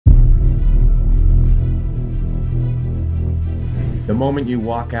The moment you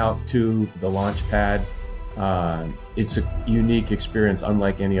walk out to the launch pad, it's a unique experience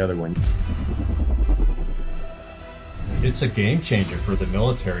unlike any other one. It's a game changer for the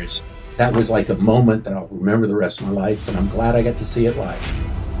militaries. That was like a moment that I'll remember the rest of my life, and I'm glad I got to see it live.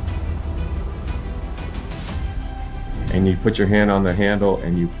 And you put your hand on the handle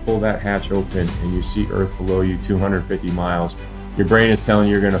and you pull that hatch open and you see Earth below you 250 miles. Your brain is telling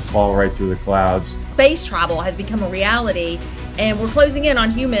you you're going to fall right through the clouds. Space travel has become a reality, and we're closing in on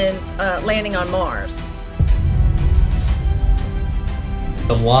humans landing on Mars.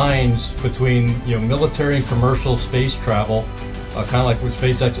 The lines between military and commercial space travel, kind of like with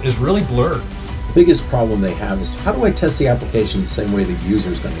SpaceX, is really blurred. The biggest problem they have is, how do I test the application the same way the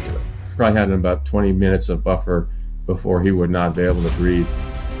user is going to do it? Probably had about 20 minutes of buffer before he would not be able to breathe.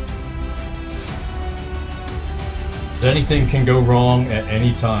 Anything can go wrong at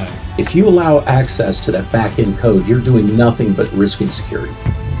any time. If you allow access to that back-end code, you're doing nothing but risking security.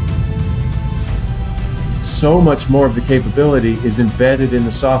 So much more of the capability is embedded in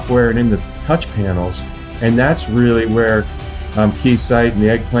the software and in the touch panels, and that's really where Keysight and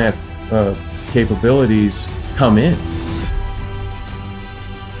the Eggplant capabilities come in.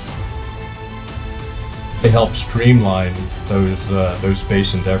 They help streamline those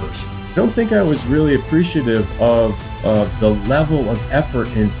space endeavors. I don't think I was really appreciative of the level of effort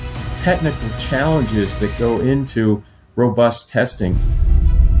and technical challenges that go into robust testing.